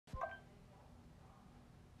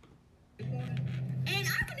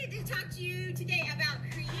to talk to you today about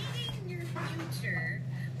creating your future.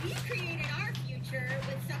 We created our future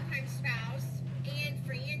with Sometime Spouse and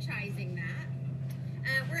franchising that.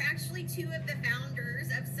 We're actually two of the founders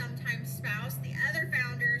of Sometime Spouse. The other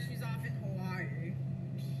founder, she's off in Hawaii.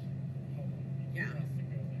 Yeah.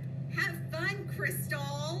 Have fun, Crystal.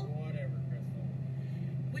 Whatever, Crystal.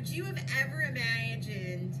 Would you have ever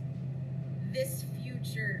imagined this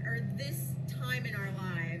future or this time in our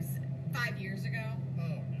lives 5 years ago? Oh,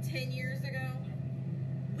 no. 10 years ago?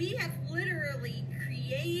 We have literally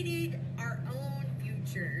created our own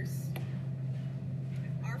futures.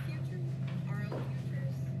 Our future? Our own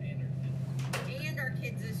futures. And our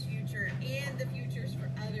kids' future. And the futures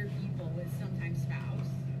for other people with Sometime Spouse.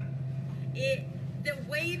 The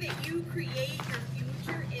way that you create your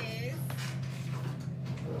future is...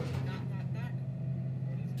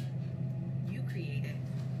 You create it.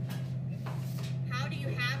 How do you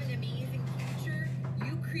have an amazing future?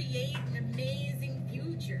 You create an amazing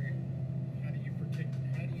future. How do you predict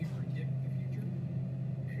the future?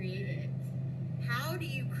 Create it. How do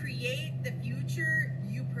you create the future?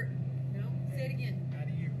 Say it again. How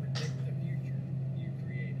do you predict the future? You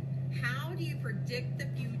create it. How do you predict the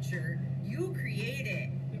future? You create it.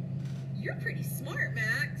 Yep. You're pretty smart,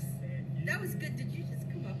 Max. Thank you. That was good. Did you just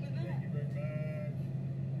come up with Thank that? you very much.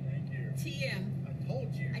 Thank you. TM. I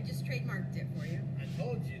told you. I just trademarked it for you. I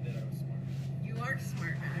told you that I was smart. You are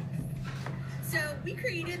smart, Max. So we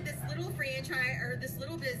created this little franchise or this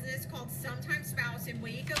little business called Sometime Spouse in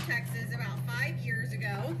Waco, Texas about 5 years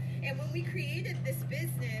ago. And when we created this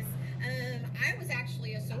business, I was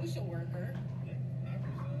actually a social worker. Yeah, I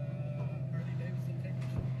was Harley Davidson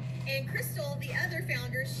technician. And Crystal, the other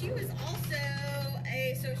founder, she was also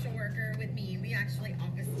a social worker with me. We actually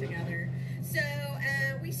officed together. So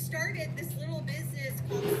we started this little business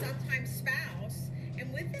called Sometime Spouse.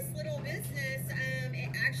 And with this little business, it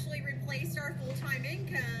actually replaced our full-time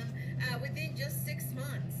income within just 6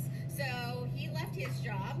 months. So he left his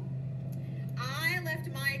job. I left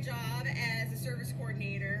my job as a service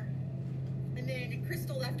coordinator. And then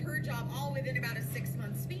Crystal left her job all within about a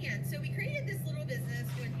 6-month span. So we created this little business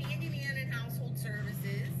doing handyman and household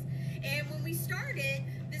services. And when we started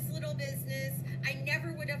this little business, I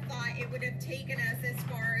never would have thought it would have taken us as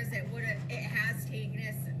far as it has taken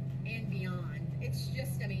us and beyond. It's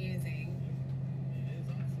just amazing. It is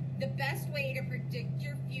awesome. The best way to predict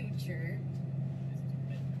your future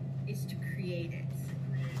is to create it.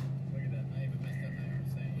 Create it. Look at that. I even messed up my own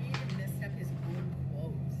saying. He even messed up his own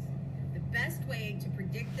quotes. The best way to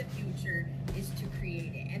predict the future is to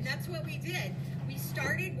create it. And that's what we did. We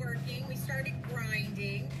started working. We started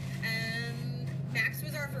grinding. Max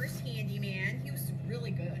was our first handyman. He was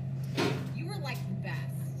really good. You were like the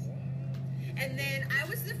best. And then I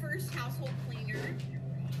was the first household cleaner.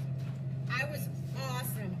 I was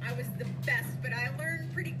awesome. I was the best, but I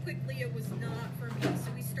learned pretty quickly it was not for me.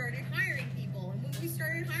 So we started hiring people. And when we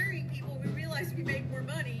started hiring people, we realized we made more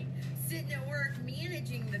money sitting at work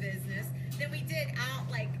managing the business than we did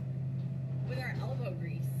out like with our elbow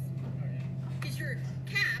grease. Because you're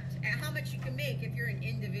capped at how much you can make if you're an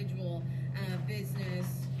individual business.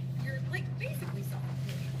 You're like basically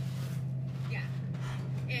self-employed. Yeah.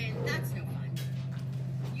 And that's no fun.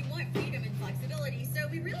 You want freedom and flexibility. So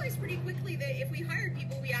we realized pretty quickly that if we hired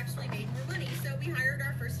people, we actually made more money. So we hired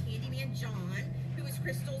our first handyman, John, who was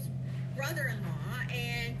Crystal's brother-in-law,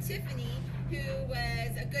 and Tiffany, who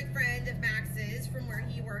was a good friend of Max's from where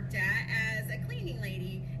he worked at as a cleaning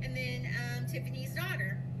lady, and then Tiffany's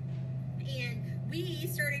daughter. And we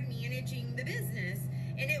started managing the business,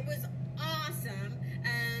 and it was awesome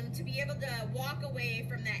to be able to walk away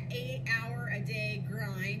from that 8-hour-a-day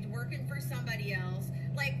grind working for somebody else.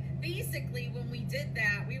 Like basically when we did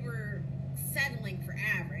that, we were settling for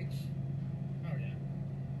average. Oh yeah.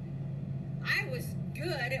 I was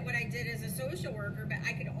good at what I did as a social worker, but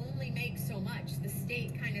I could only make so much. The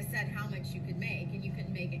state kind of said how much you could make, and you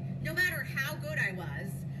couldn't make it. No matter how good I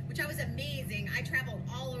was, which I was amazing. I traveled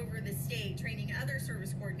all over the state training other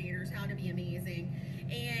service coordinators how to be amazing.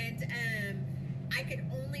 And I could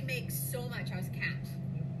only make so much. I was capped.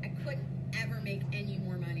 I couldn't ever make any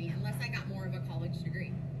more money unless I got more of a college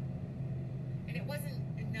degree. And it wasn't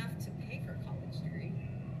enough to pay for a college degree.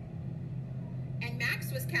 And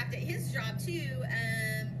Max was capped at his job too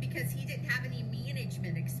because he didn't have any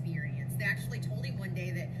management experience. They actually told him one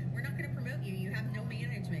day that we're not going to promote you. You have no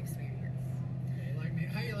management experience.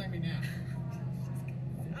 How you like me now?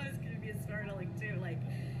 I was going to be startling too. Like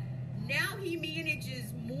now he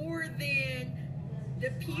manages more than the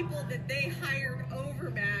people that they hired over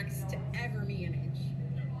Max to ever manage.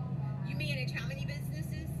 You manage how many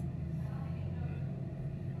businesses?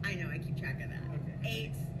 I know, I keep track of that.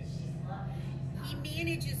 Okay. 8.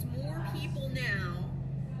 manages more people now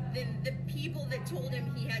than the people that told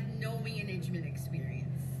him he had no management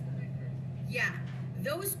experience. Yeah,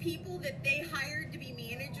 those people that they hired to be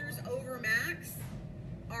managers over Max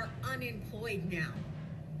are unemployed now.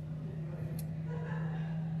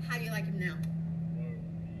 How do you like him now?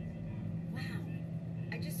 Wow,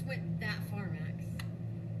 I just went that far, Max.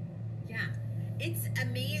 Yeah, it's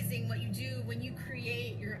amazing what you do when you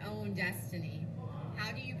create your own destiny.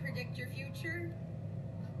 How do you predict your future?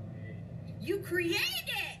 You create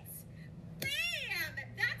it! Bam!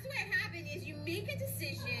 That's what happened is you make a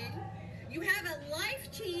decision, you have a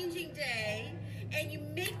life-changing day, and you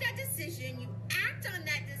make that decision, you act on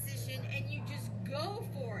that decision, and you just go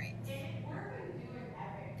for it.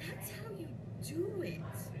 That's how you do it.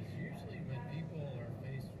 It's usually when people are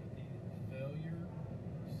faced with either failure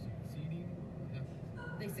or succeeding,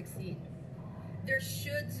 They succeed. Their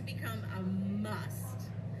shoulds become a must.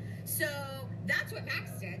 So that's what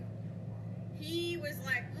Max did. He was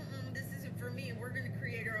like, this isn't for me. We're going to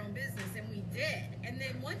create our own business. And we did. And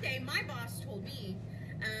then one day my boss told me,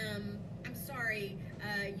 I'm sorry,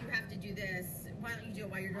 you have to do this. Why don't you do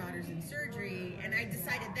it while your daughter's in surgery? And I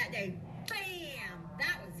decided that day, bam,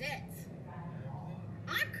 that was it.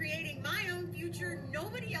 I'm creating my own future.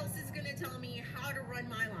 Nobody else is going to tell me how to run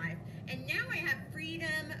my life. And now I have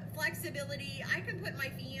freedom, flexibility. I can put my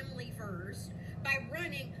family first by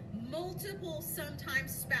running multiple,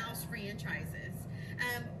 sometimes spouse franchises.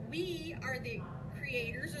 We are the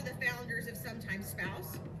creators or the founders of Sometimes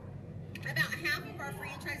Spouse. About half of our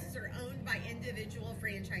franchises are owned by individual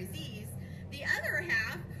franchisees. The other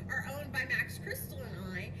half are owned by Max, Crystal,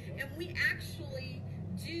 and I, and we actually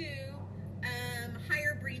do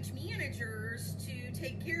hire branch managers to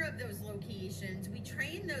take care of those locations. We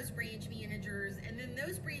train those branch managers, and then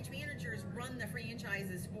those branch managers run the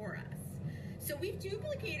franchises for us. So we've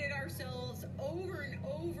duplicated ourselves over and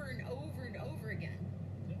over and over and over again.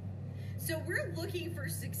 So we're looking for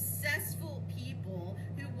successful people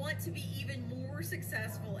who want to be even more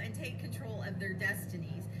successful and take control of their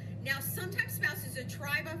destinies. Now, Sometimes Spouse is a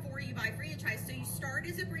try before you buy franchise. So you start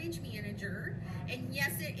as a branch manager, and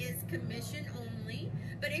yes, it is commission only.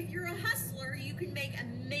 But if you're a hustler, you can make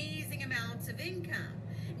amazing amounts of income.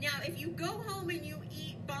 Now, if you go home and you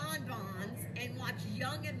eat bonbons and watch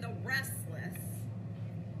Young and the Restless,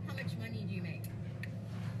 how much money do you make?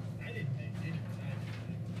 I didn't make any.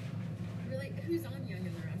 Really? Who's on Young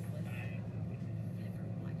and the Restless? I never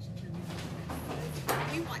watched Young and the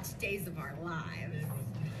Restless. We watched Days of Our Lives.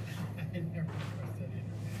 I never trusted it.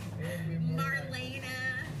 Marlena,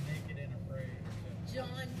 Naked and Afraid.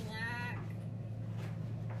 John Black.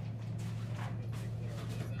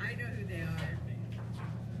 I know who they are.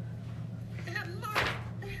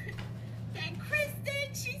 That Kristen,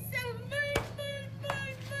 she's so mine.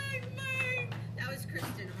 That was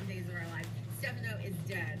Kristen on Days of Our Lives. Stefano is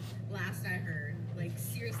dead. Last I heard, like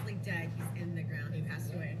seriously dead. He's in the ground. He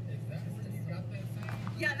passed away. Is that where you got that sound?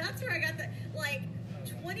 Yeah, that's where I got that. Like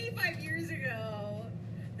 25 years ago,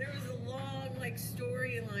 there was a long like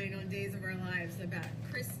storyline on Days of Our Lives about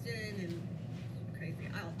Kristen and crazy.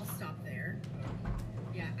 I'll stop there.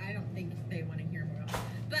 Yeah, I don't think they want to hear more.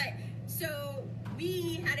 But so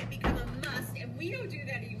we had it become a must, and we don't do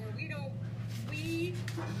that anymore. We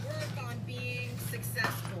work on being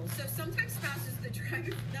successful. So Sometimes Spouse is the try.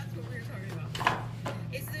 That's what we were talking about.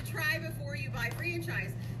 It's the try before you buy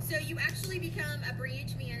franchise. So you actually become a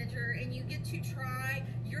branch manager, and you get to try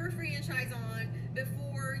your franchise on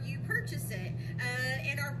before you purchase it.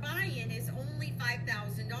 And our buy-in is only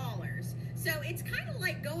 $5,000. So it's kind of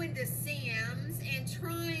like going to Sam's and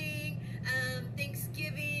trying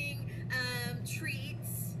Thanksgiving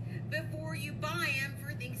treats before you buy them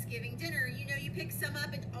for Thanksgiving dinner. You know, you pick some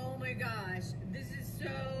up and oh my gosh, this is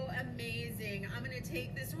so amazing. I'm going to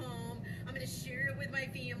take this home. I'm going to share it with my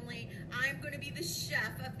family. I'm going to be the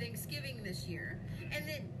chef of Thanksgiving this year. And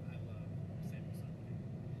then I love Samuel.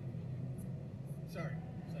 Sorry.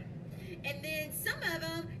 And then some of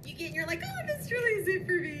them you get and you're like, oh, this really isn't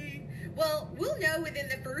for me. Well, we'll know within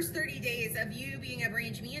the first 30 days of you being a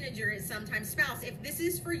branch manager at Sometimes Spouse if this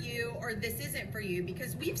is for you or this isn't for you,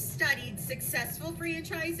 because we've studied successful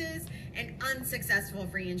franchises and unsuccessful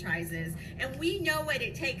franchises, and we know what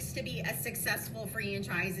it takes to be a successful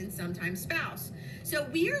franchise in Sometimes Spouse. So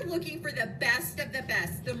we are looking for the best of the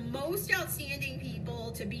best, the most outstanding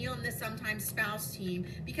people to be on the Sometimes Spouse team,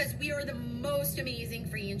 because we are the most amazing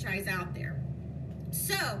franchise out there.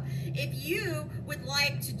 So, if you would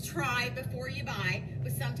like to try before you buy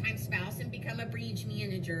with Sometimes Spouse and become a branch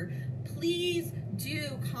manager, please do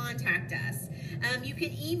contact us. You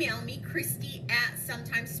can email me, Christy at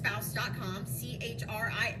sometimespouse.com,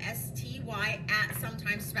 CHRISTY at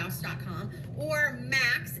sometimespouse.com, or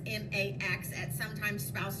Max, MAX, at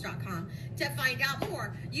sometimespouse.com to find out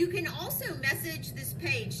more. You can also message this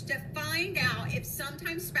page to find out if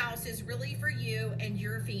Sometimes Spouse is really for you and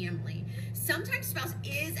your family. Sometimes Spouse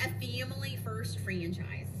is a family first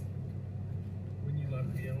franchise. Wouldn't you love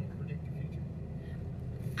to be able to predict the future?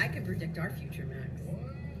 I can predict our future, Max. What?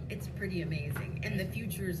 It's pretty amazing. And the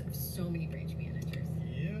futures of so many branch managers.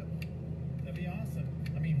 Yep. That'd be awesome.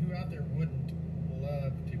 I mean, who out there wouldn't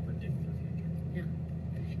love to predict their future?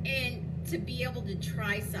 Yeah. And to be able to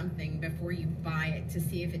try something before you buy it to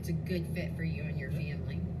see if it's a good fit for you and your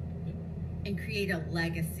family. Yep. And create a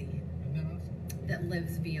legacy Isn't that awesome? that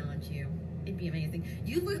lives beyond you. It'd be amazing.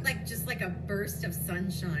 You look like just like a burst of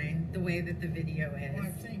sunshine the way that the video is.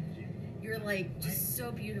 Why, thank you. You're like just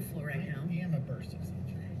so beautiful right now. I am a burst of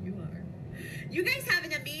sunshine. You are. You guys have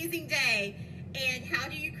an amazing day. And how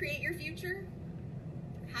do you create your future?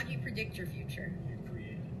 How do you predict your future? You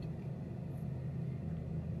create it.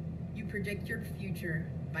 You predict your future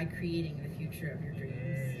by creating the future of your dreams.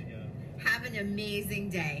 There you go. Have an amazing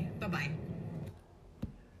day. Bye-bye.